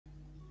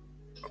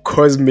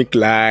Cosmic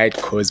light,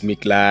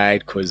 cosmic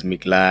light,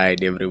 cosmic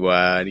light,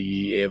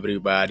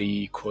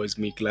 everybody,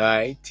 cosmic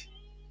light.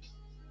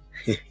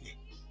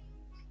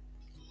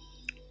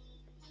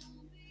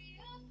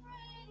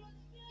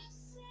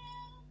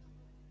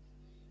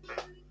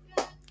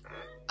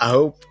 I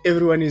hope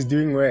everyone is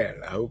doing well.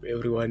 I hope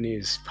everyone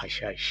is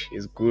pashash,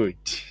 is good.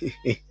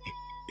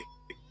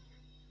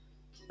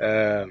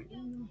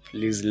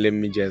 Please let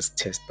me just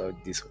test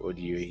out this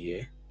audio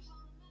here.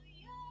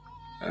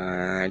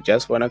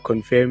 Just wanna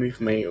confirm if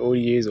my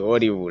audio is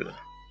audible. Let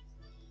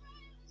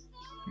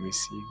me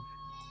see.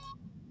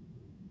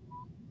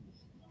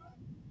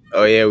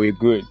 Oh yeah, we're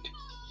good.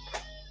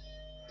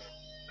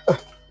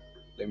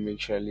 Let me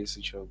actually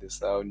switch off the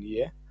sound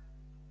here.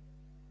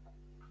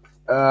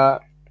 Uh,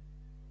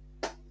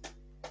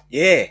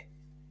 yeah,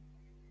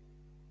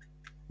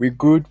 we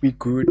good, we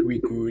good, we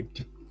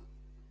good.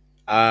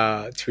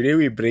 Today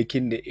we're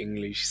breaking the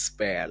English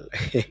spell.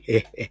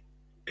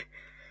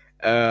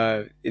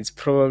 It's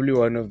probably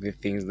one of the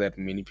things that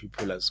many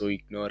people are so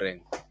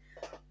ignorant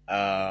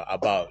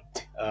about.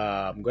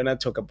 I'm gonna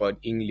talk about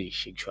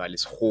English actually.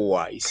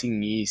 Schowa,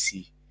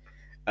 isingisi.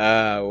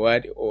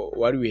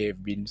 What we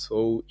have been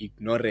so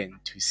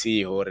ignorant to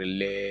see, or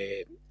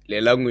le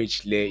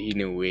language le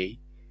in a way,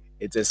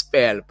 it's a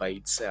spell by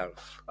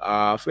itself.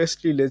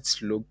 Firstly,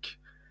 let's look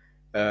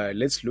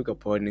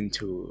upon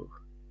into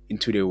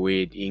the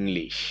word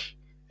English.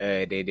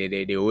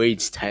 The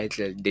word's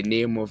title, the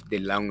name of the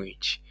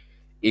language,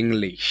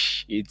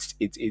 English.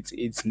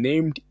 It's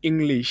named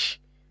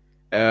English.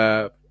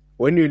 Uh,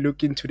 when we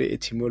look into the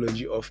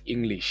etymology of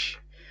English,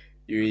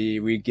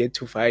 we get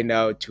to find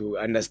out to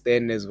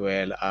understand as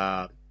well.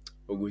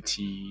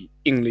 Ukuthi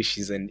English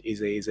is a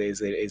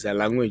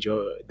language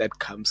that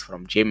comes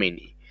from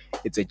Germany.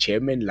 It's a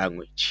German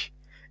language,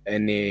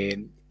 and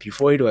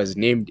before it was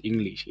named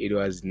English, it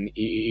was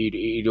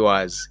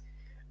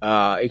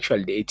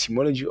actually the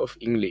etymology of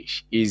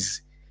English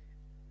is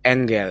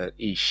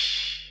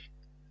English.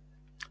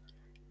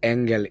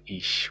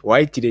 English.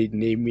 Why did they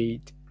name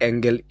it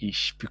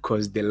English?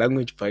 Because the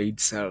language by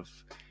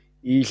itself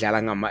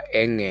idlala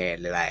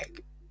ngama-engel,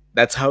 like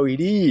that's how it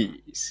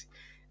is.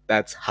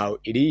 That's how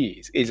it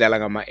is.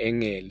 Idlala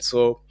ngama-engel.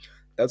 So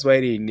that's why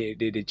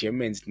the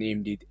Germans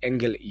named it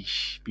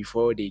English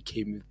before they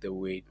came with the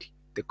word,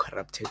 the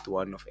corrupted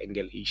one of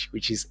English,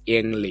 which is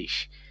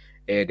English,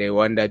 the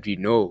one that we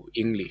know,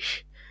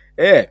 English.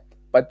 Yeah,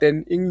 but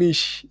then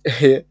English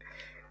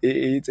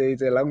it's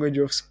a language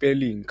of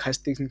spelling,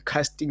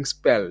 casting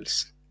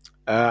spells.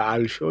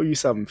 I'll show you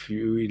some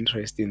few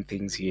interesting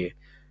things here.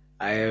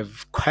 I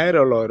have quite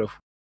a lot of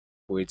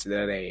words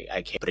that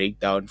I can break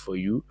down for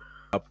you,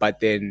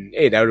 but then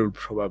hey, that will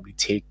probably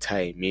take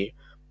time. Eh?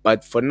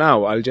 But for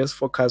now, I'll just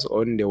focus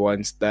on the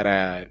ones that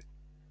are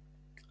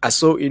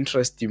so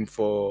interesting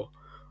for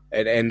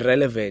and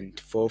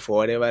relevant for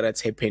whatever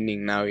that's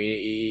happening now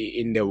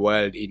in the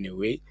world in a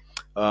way.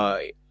 Uh,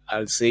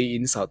 I'll say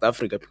in South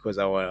Africa because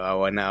I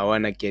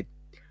wanna get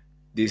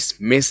this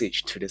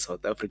message to the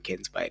South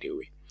Africans, by the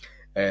way,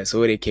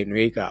 so they can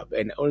wake up,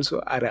 and also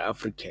other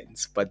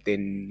Africans. But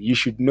then you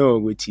should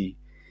know, Guti,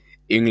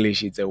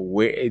 English is a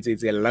way,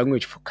 it's a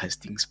language for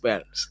casting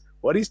spells.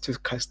 What is to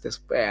cast a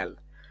spell?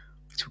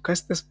 To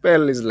cast a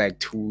spell is like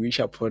to wish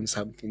upon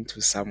something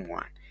to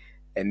someone,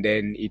 and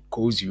then it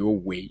goes your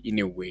way in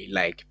a way.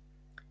 Like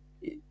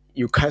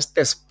you cast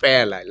a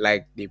spell,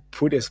 like they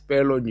put a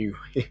spell on you.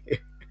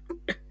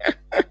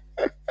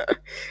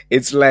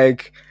 It's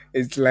like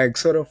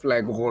sort of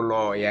like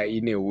Rolo, yeah,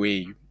 in a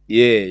way.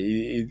 Yeah,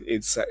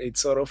 it's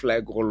sort of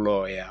like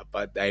Rolo, yeah.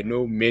 But I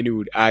know many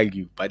would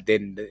argue, but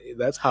then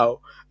that's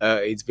how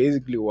it's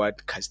basically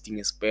what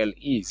casting a spell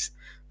is.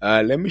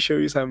 Let me show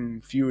you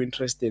some few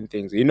interesting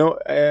things. In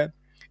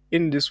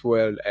this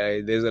world,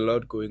 there's a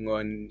lot going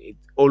on.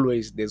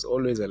 There's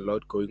always a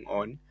lot going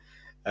on.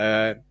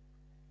 Uh,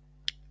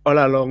 all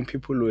along,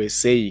 people were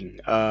saying,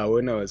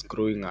 when I was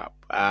growing up,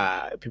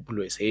 people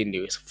were saying they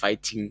was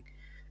fighting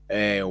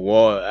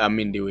war. I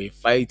mean, they were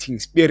fighting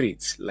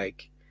spirits,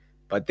 like.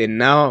 But then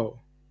now,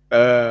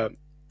 I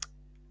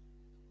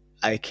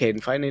can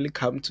finally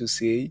come to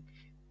say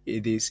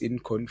it is in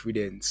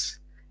confidence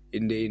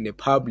in the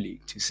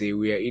public to say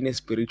we are in a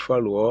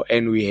spiritual war,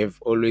 and we have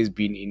always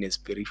been in a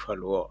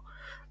spiritual war.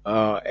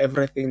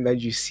 Everything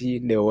that you see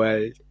in the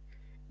world,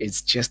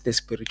 it's just a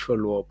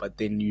spiritual war, but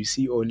then you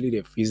see only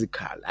the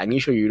physical. And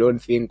usually you don't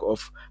think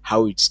of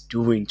how it's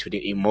doing to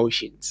the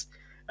emotions.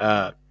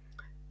 Uh,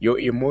 your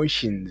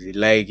emotions,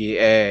 like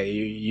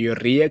your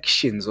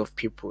reactions of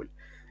people,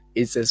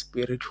 it's a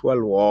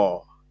spiritual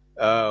war.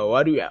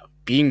 What we are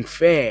being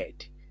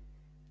fed,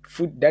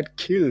 food that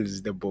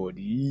kills the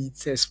body,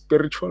 it's a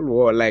spiritual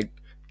war. Like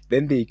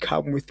then they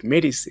come with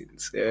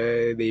medicines.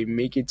 They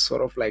make it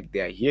sort of like they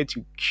are here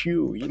to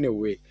cure in a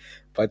way,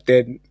 but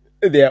then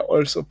they are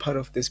also part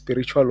of the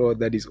spiritual war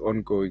that is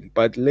ongoing.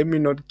 But let me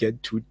not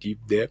get too deep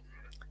there.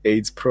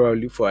 It's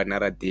probably for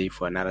another day,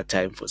 for another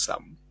time, for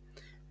some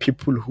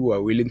people who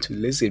are willing to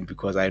listen,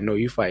 because I know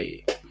if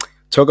I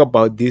talk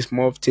about this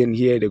more often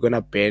here, they're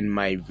gonna ban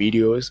my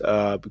videos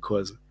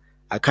because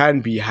I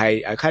can't be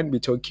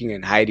talking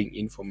and hiding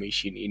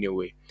information in a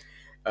way.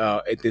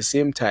 At the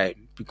same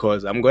time,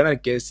 because I'm gonna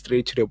get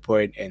straight to the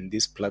point, and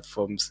these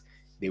platforms,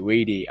 the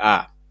way they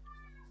are,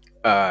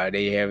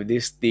 they have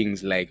these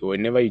things like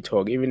whenever you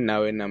talk, even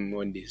now when I'm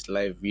on this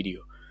live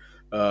video,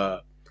 uh,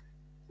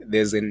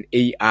 there's an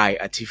AI,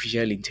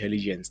 artificial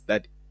intelligence,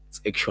 that's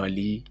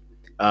actually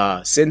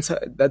sensor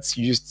that's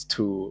used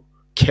to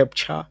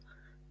capture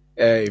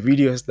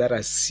videos that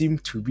are seem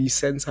to be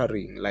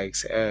censoring, like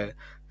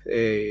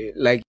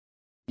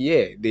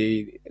yeah,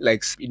 they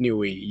like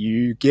anyway.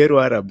 You get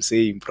what I'm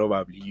saying?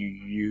 Probably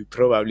you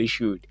probably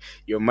should.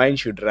 Your mind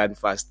should run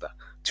faster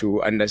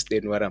to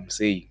understand what I'm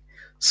saying.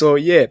 So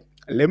yeah,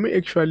 let me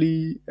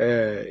actually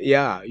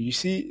yeah. You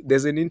see,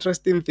 there's an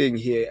interesting thing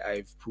here.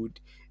 I've put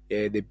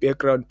the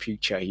background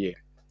picture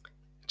here,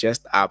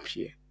 just up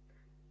here.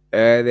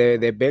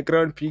 The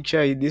background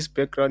picture in this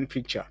background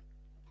picture,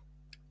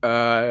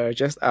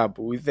 just up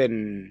with a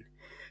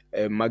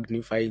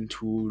magnifying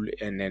tool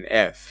and an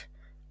F.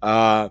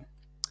 Uh,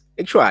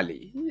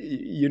 Actually,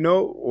 you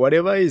know,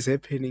 whatever is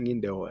happening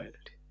in the world,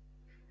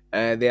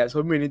 there are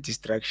so many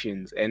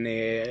distractions, and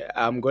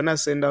I'm gonna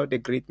send out a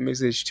great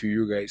message to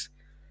you guys.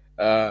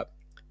 Uh,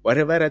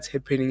 Whatever that's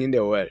happening in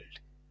the world,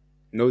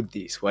 note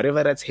this: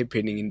 whatever that's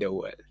happening in the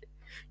world,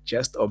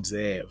 just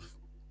observe.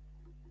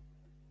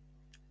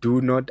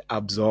 Do not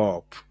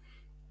absorb.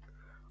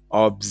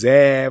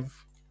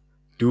 Observe.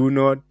 Do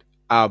not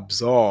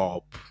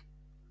absorb.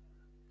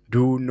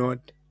 Do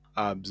not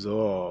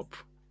absorb.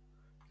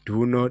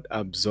 Do not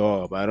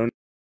absorb. I don't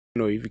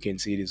know if you can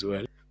see it as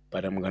well,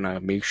 but I'm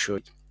gonna make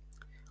sure.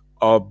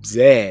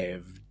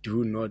 Observe,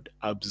 do not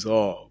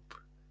absorb.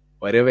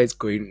 Whatever is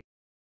going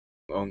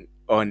on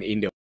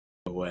in the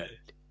world.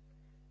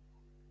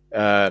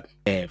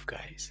 Observe,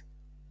 guys.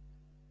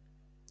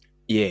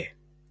 Yeah.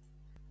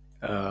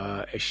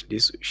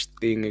 This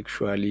thing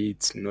actually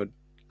it's not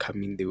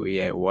coming the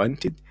way I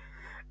wanted.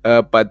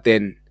 But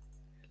then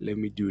let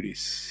me do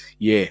this.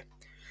 Yeah.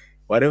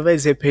 Whatever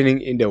is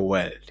happening in the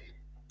world,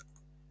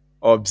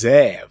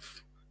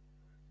 observe.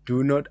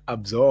 Do not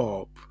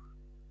absorb.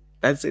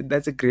 That's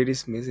the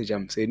greatest message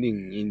I'm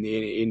sending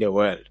in the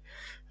world.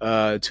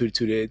 To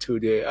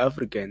the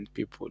African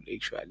people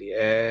actually.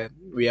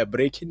 We are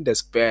breaking the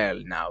spell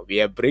now.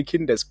 We are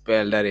breaking the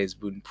spell that has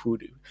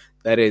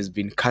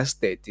been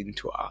casted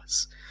into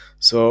us.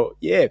 So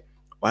yeah,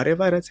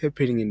 whatever that's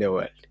happening in the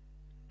world,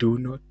 do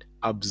not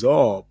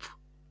absorb.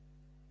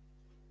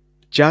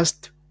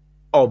 Just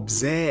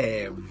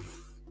observe.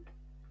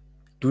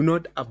 Do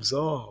not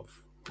absorb,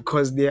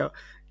 because they are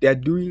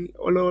doing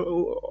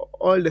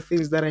all the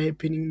things that are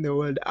happening in the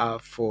world are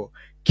for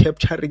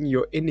capturing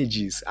your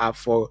energies, are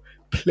for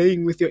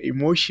playing with your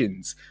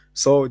emotions.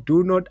 So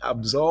do not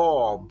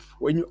absorb.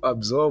 When you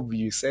absorb,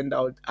 you send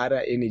out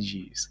other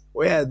energies.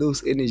 Where are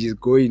those energies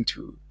going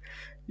to?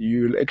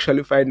 You'll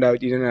actually find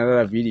out in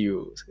another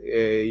video,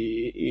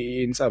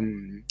 in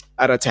some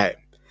other time.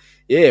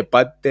 Yeah,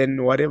 but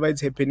then whatever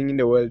is happening in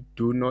the world,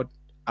 do not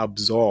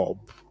absorb.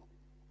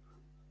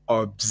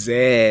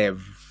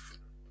 Observe.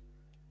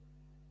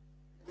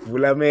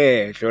 Vula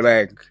amehlo,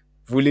 like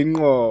vula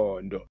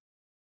ingqondo.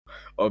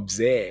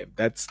 Observe.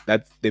 That's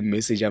the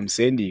message I'm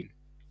sending.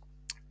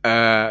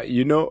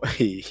 You know,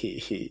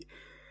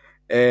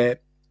 uh,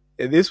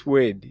 this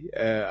word,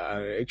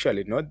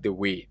 actually not the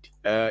word.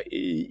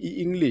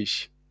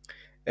 English,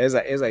 as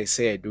I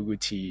said,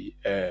 ukuthi,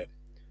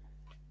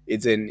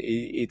 it's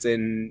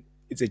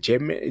a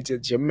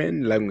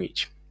German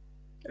language.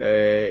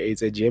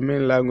 It's a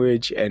German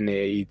language, and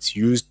it's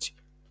used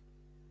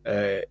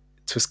uh,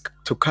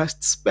 to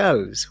cast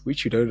spells,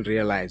 which you don't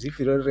realize. If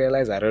you don't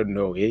realize, I don't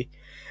know, eh?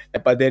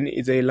 But then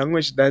it's a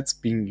language that's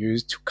being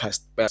used to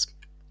cast spells.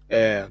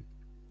 I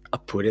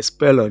put a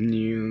spell on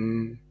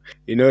you.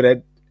 You know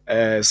that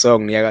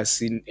song,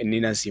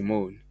 Nina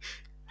Simone.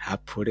 I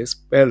put a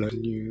spell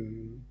on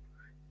you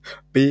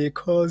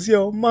because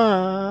you're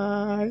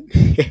mine.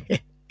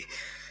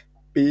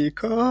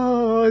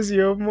 Because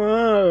you're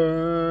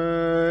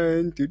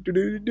mine.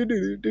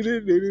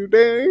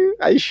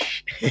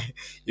 Aish.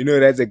 You know,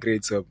 that's a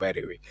great song, by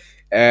the way.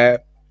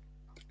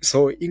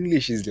 So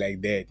English is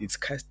like that. It's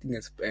casting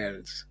a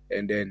spells,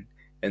 and then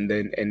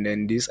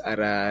this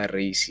other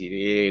race,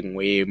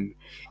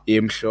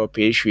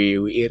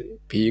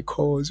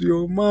 because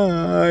you're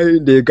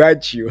mine, they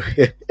got you.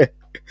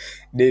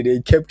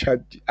 They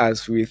captured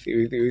us with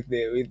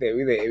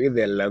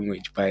the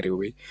language, by the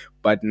way.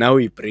 But now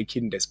we're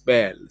breaking the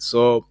spell.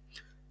 So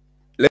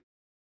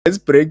let's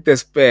break the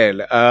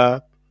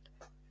spell.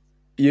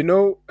 You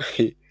know,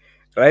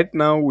 right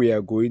now we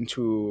are going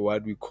to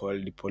what we call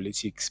the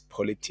politics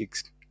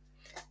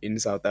in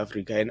South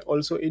Africa, and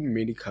also in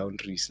many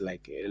countries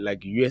like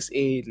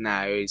USA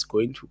now is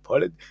going to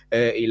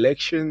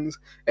elections,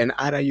 and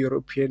other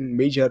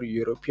major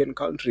European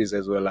countries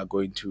as well are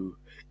going to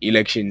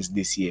elections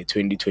this year,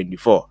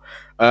 2024.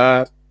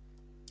 I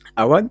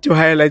want to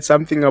highlight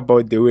something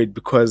about the word,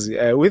 because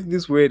with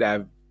this word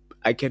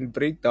I can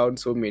break down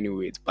so many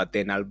words, but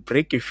then I'll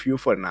break a few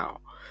for now.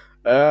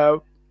 Uh,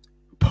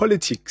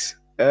 Politics.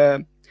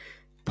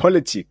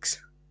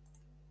 Politics,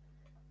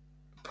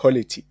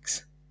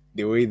 politics,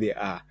 the way they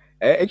are.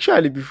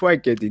 Actually, before I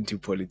get into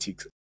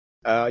politics,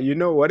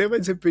 whatever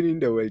is happening in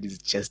the world is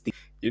just,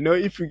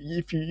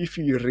 if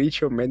you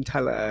reach your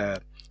mental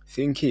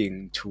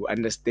thinking to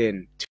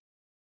understand,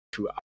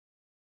 to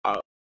uh,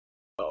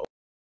 uh,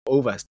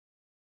 overstand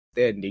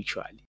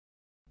actually,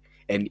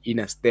 and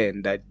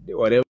understand that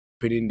whatever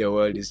happening in the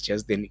world is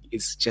just, then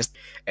it's just,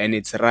 and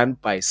it's run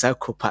by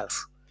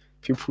psychopaths,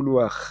 people who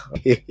are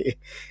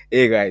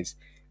hey guys,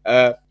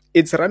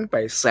 it's run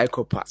by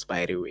psychopaths,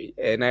 by the way,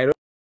 and I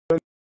don't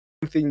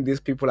think these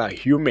people are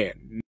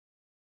human.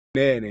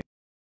 No, no,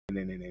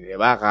 no, no, no,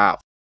 no.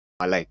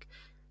 Like,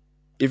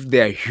 if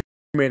they are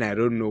human, I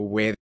don't know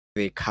where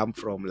they come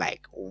from.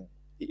 Like, oh,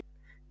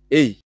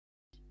 hey,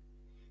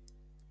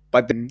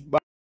 but then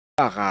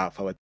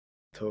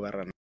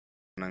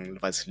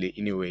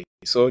anyway.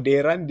 So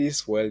they run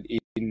this world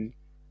in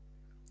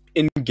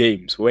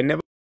games.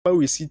 Whenever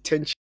we see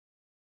tensions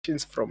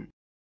from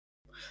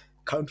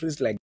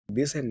countries like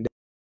this and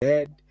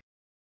that,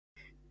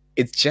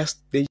 it's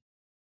just they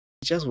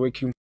just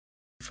working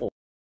for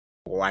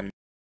one,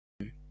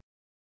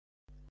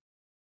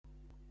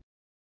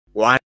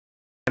 one,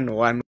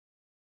 one,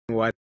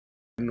 one,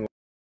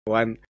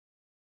 one.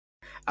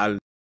 I'll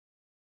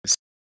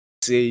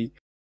say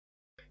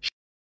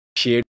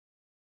shadow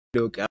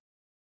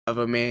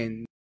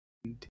government,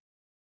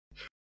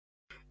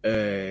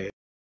 uh,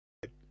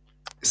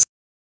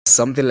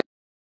 something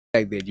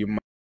like that. You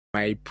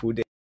might put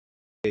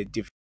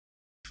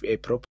a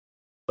proper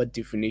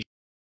definition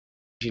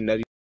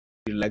that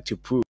you like to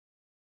put,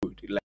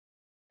 like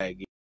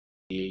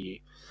yeah,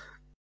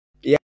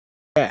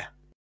 yeah.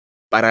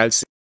 But I'll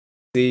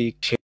say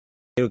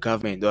shadow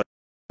government, or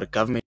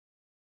government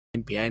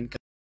behind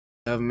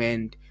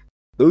government.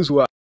 Those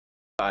who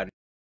are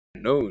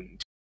known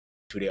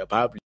to the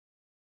public,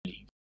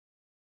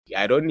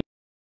 I don't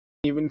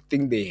even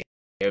think they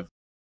have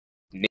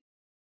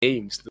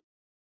names.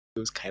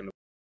 Those kind of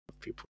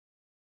people,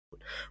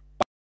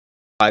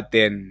 but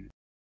then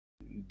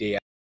they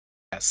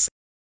are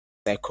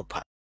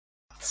psychopaths.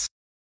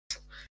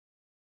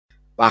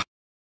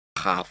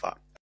 Bahafa.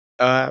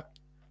 Uh,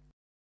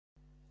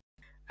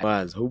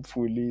 was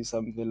hopefully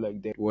something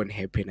like that won't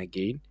happen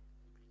again.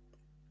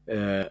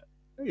 Uh,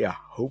 yeah,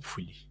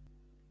 hopefully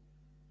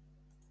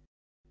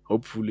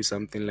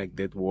something like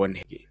that won't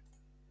happen again.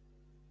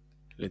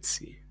 Let's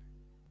see.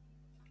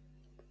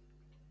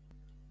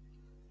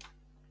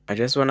 I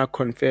just wanna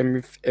confirm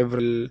if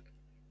every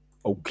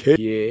okay.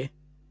 Yeah,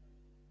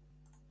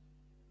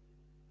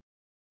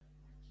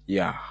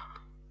 yeah.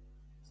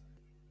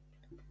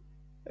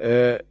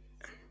 Uh,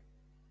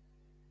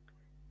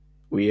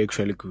 we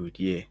actually good.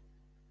 Yeah.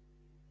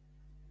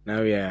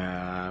 Now we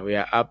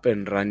are up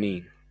and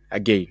running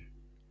again.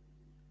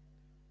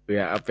 We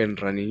are up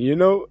and running.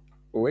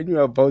 When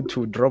you're about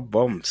to drop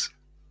bombs,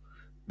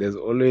 there's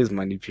always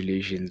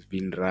manipulations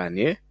being run,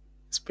 yeah?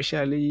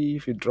 Especially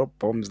if you drop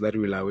bombs that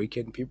will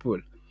awaken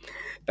people.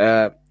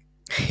 Uh,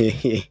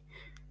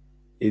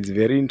 it's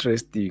very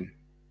interesting,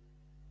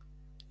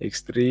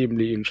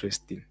 extremely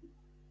interesting.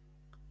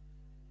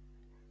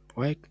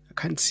 Why I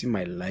can't see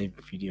my live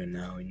video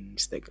now on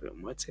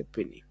Instagram? What's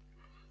happening?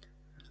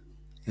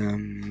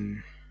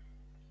 Um.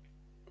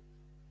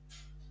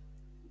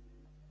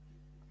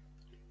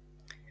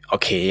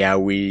 Okay, yeah,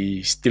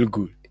 we still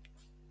good.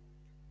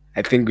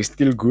 I think we're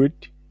still good.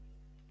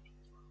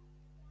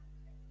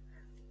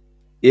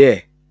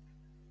 Yeah,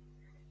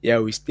 yeah,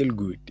 we're still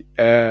good.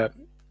 I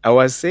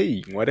was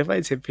saying, whatever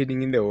is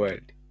happening in the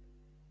world,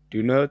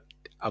 do not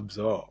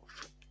absorb,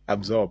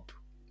 absorb,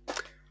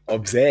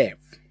 observe,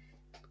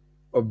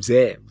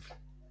 observe.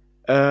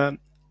 Um,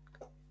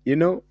 you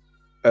know,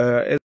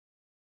 uh,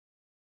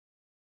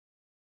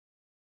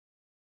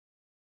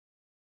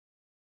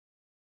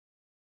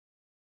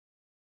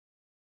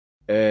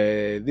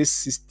 this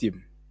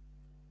system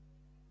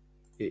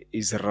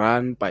is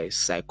run by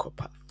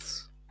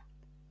psychopaths.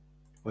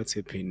 What's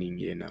happening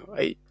here now?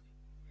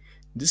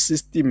 This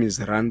system is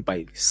run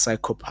by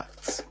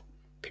psychopaths,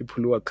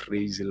 people who are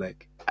crazy.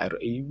 Like, I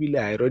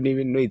don't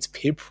even know it's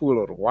people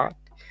or what.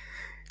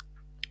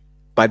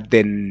 But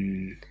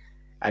then,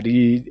 I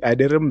didn't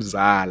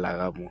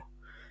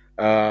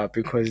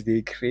because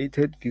they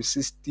created this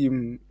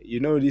system.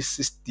 This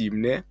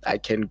system, ne? I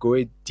can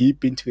go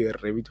deep into a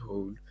rabbit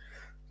hole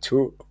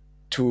to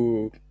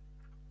to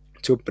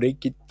to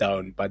break it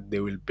down, but they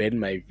will ban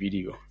my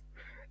video.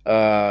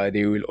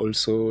 They will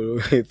also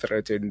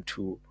threaten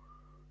to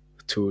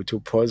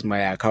pause my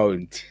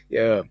account.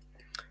 Yeah,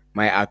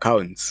 my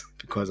accounts,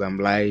 because I'm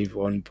live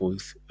on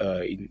both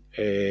in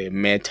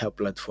Meta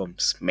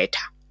platforms. Meta,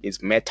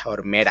 it's Meta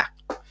or Meta,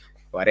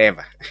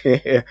 whatever.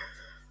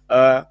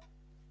 uh,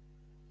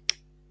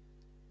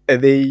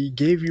 they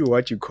gave you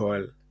what you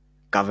call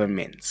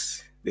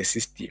governments, the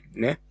system.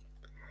 Ne?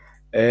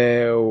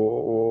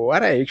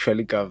 What are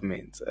actually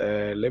governments?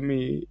 Let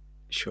me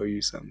show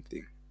you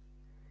something.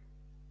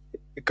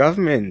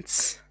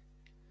 Governments,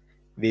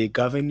 they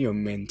govern your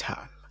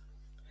mental.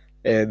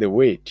 The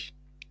weight.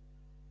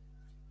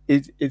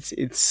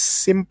 It's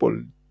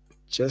simple,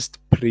 just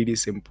pretty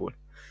simple.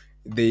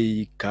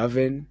 They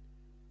govern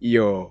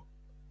your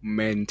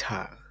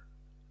mental.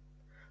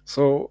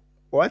 So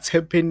what's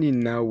happening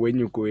now when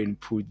you go and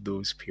put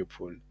those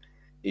people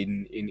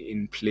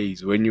in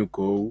place? When you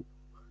go,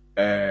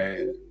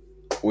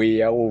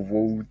 we are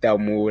vote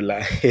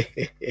mola,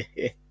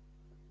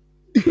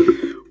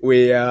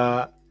 we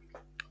are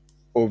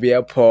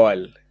over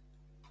Paul,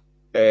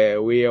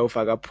 we are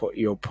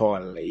your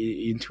Paul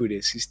into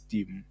the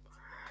system,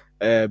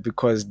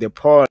 because the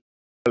Paul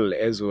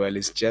as well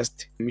is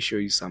just. Let me show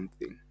you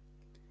something.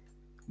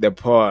 The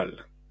Paul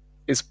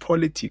is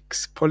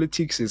politics.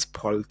 Politics is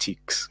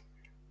politics.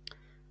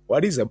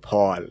 What is a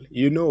poll?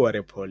 You know what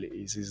a poll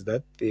is? Is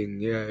that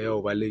thing? Yeah, yeah,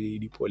 well,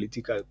 the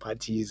political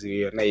parties,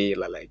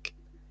 like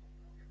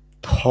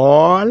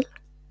poll.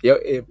 Yeah,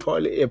 a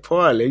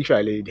poll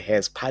actually it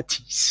has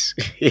parties.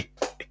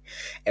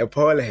 A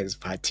poll has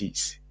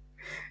parties,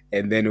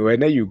 and then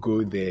when you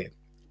go there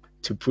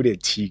to put a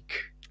tick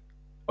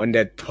on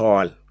that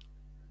poll,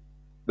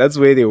 that's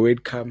where the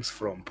word comes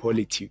from.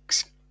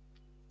 Politics.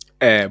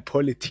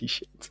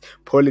 Politicians.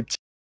 Politics.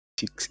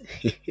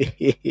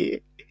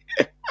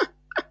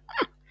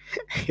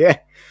 Yeah,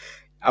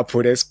 I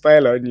put a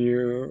spell on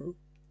you.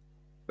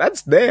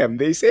 That's them.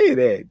 They say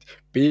that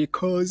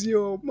because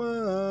you're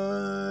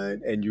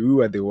mine, and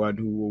you are the one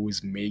who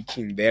was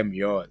making them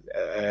yours,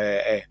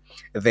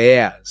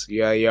 theirs.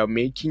 You're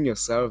making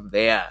yourself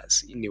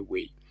theirs in a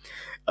way.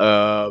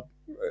 Uh,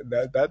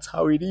 that's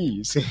how it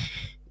is.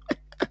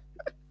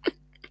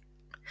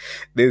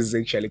 This is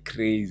actually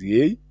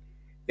crazy,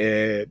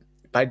 eh?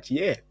 But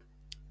yeah,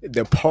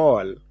 the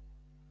Paul.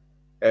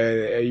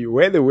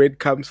 Where the word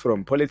comes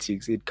from,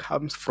 politics, it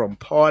comes from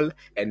Paul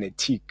and a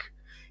tick.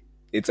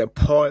 It's a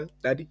poll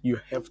that you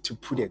have to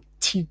put a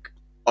tick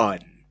on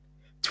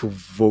to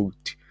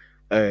vote,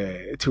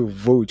 to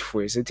vote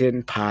for a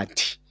certain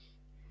party,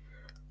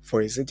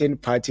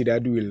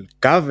 that will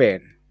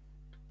govern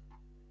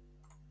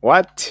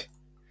what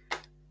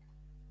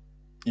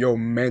your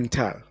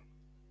mental.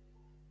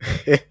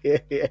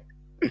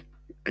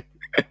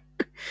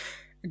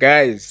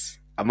 Guys,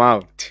 I'm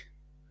out.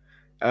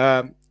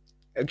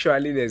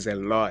 Actually, there's a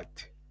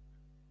lot.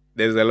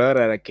 There's a lot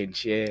that I can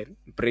share,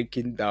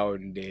 breaking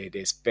down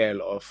the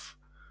spell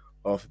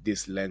of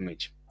this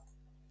language.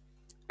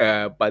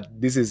 But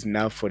this is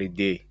enough for the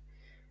day.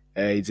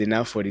 It's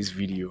enough for this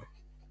video.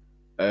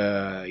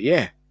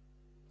 Yeah,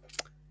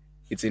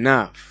 it's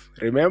enough.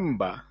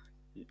 Remember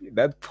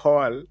that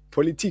Paul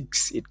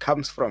politics. It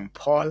comes from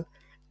Paul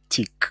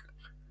tick.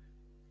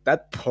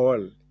 That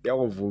Paul,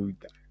 your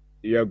vote.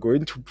 You are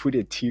going to put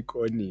a tick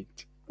on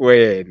it.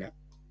 When,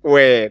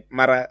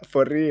 Mara,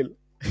 for real,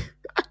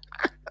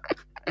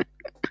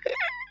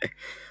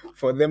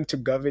 for them to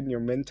govern your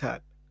mental.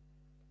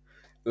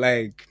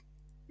 Like,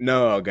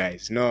 no,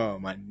 guys, no,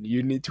 man.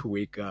 You need to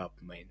wake up,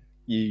 man.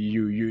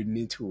 You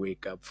need to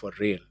wake up for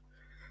real.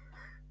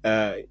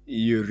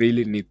 You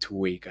really need to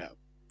wake up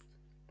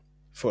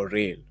for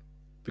real,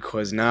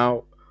 because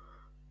now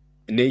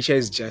nature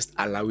is just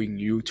allowing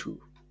you to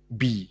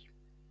be.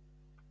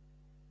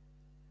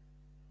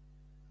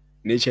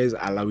 Nature is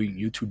allowing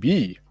you to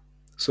be.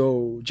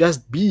 So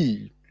just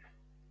be.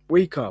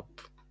 Wake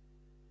up.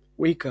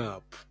 Wake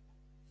up.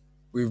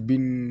 We've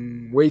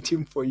been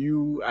waiting for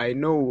you. I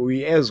know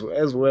we as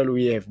well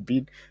we have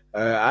been.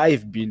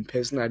 I've been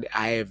personally.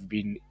 I have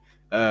been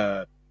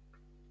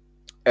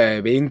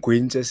being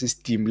going to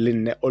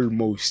system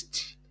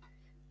almost.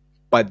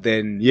 But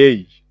then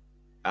yay.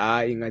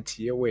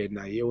 Ingathi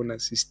wena yona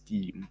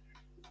system.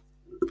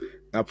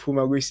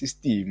 Ngaphuma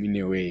kwi-system in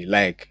a way.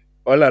 Like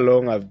all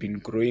along I've been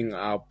growing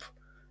up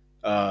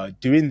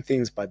doing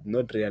things but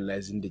not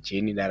realizing the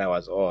journey that I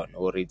was on,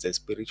 or it's a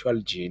spiritual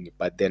journey.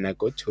 But then I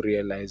got to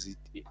realize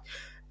it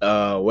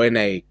when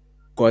I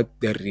got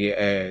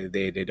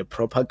the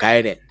proper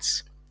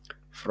guidance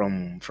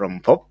from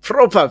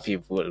proper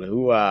people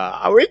who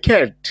are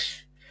awakened,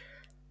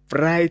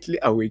 brightly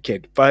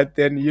awakened. But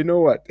then you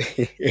know what?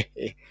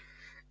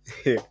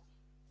 At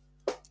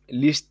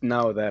least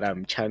now that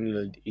I'm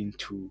channeled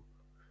into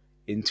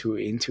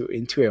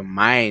a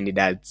mind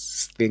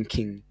that's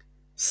thinking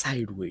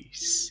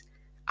sideways,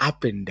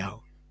 up and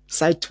down,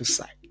 side to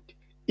side,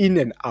 in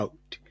and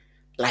out.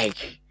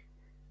 Like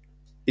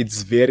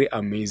it's very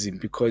amazing,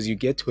 because you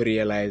get to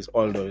realize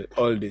all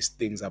these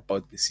things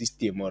about the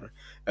system, or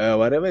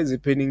whatever is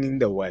happening in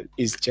the world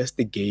is just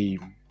a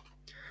game.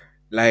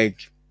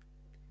 Like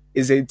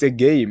it's a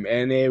game,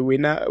 and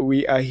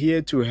we are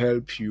here to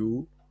help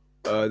you.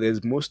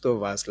 There's most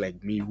of us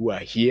like me who are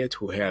here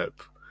to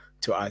help,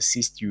 to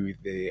assist you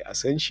with the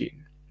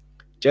ascension.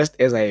 Just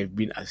as I have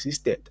been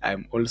assisted,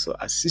 I'm also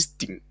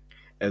assisting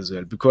as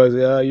well, because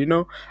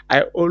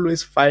I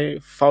always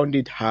found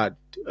it hard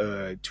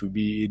to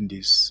be in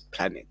this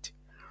planet,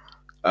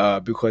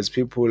 because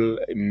people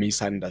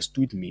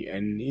misunderstood me,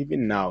 and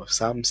even now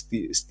some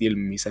still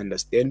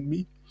misunderstand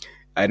me,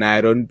 and I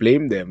don't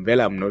blame them.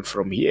 Well, I'm not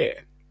from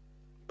here,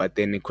 but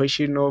then the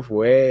question of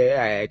where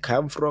I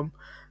come from,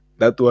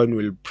 that one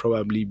will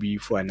probably be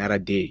for another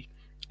day.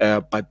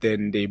 But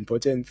then the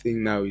important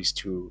thing now is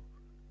to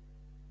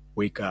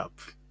wake up.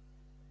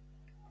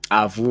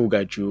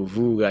 Vuka Ju,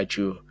 vuka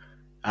Ju.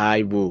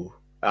 Hayi bo.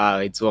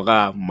 It's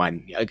okay,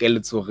 man.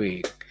 Akele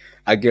tsoge.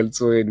 Akele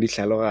tsoge di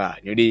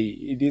tlhaloganyo.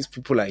 These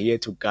people are here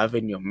to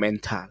govern your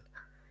mental.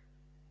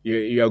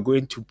 You are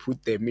going to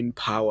put them in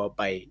power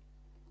by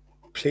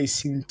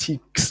placing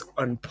ticks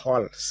on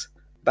polls.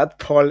 That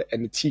poll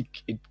and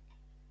tick, it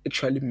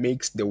actually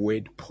makes the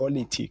word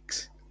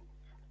politics.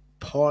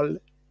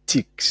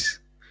 Politics.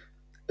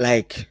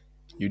 Like,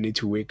 you need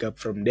to wake up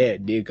from there.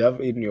 They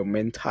govern your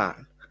mental.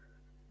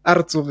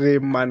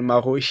 Artsoge man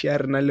magoshi a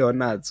rena le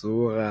yona a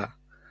tsoga.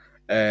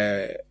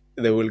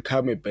 There will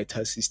come a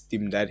better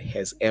system that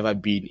has ever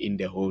been in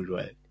the whole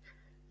world.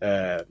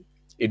 Uh,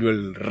 it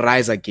will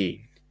rise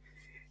again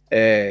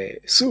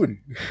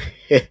soon.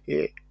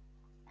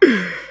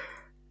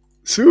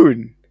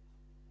 Soon.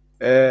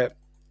 Uh,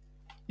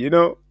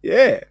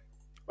 yeah.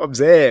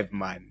 Observe,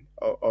 man.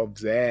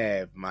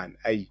 Observe, man.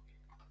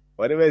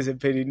 Whatever is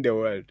happening in the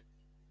world,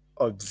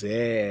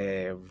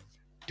 observe.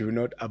 Do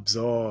not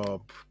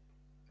absorb.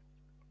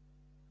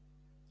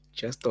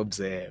 Just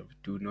observe.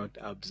 Do not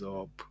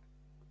absorb.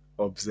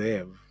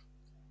 Observe.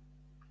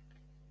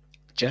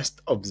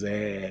 Just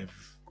observe.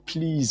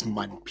 Please,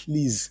 man.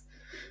 Please.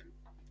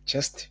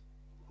 Just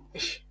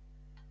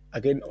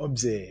again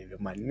observe,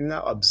 man.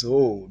 Ninga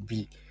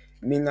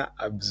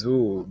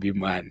absorb,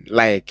 man.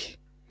 Like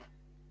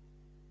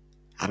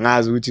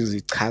angazi ukuthi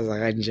ngizichaza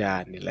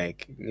kanjani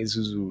like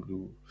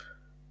ngesiZulu.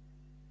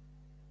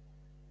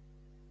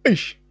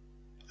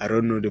 I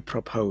don't know the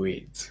proper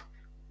words.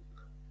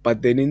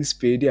 But then in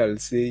Spade I'll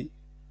say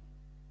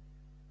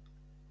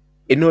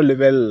ino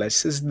level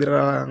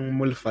sesidirang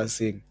mo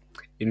lefaseng.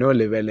 Ino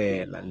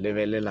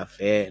levelela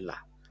fela.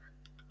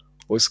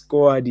 O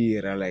score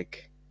dira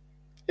like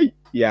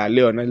yeah,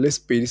 Leona, let's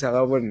pay this. I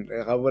have in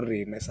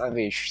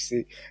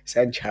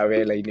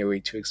a way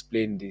to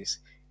explain this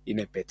in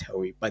a better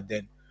way. But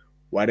then,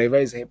 whatever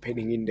is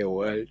happening in the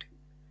world,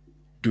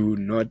 do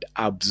not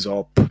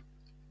absorb.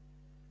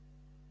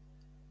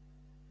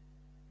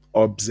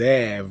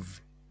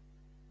 Observe.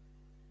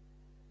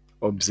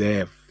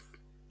 Observe.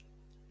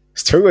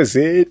 Struggle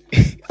said,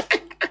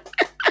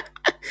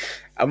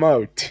 I'm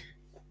out.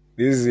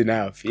 This is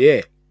enough.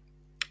 Yeah,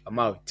 I'm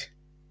out.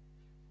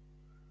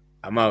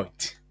 I'm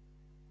out.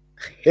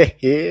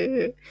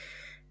 Hey,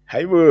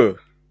 bro.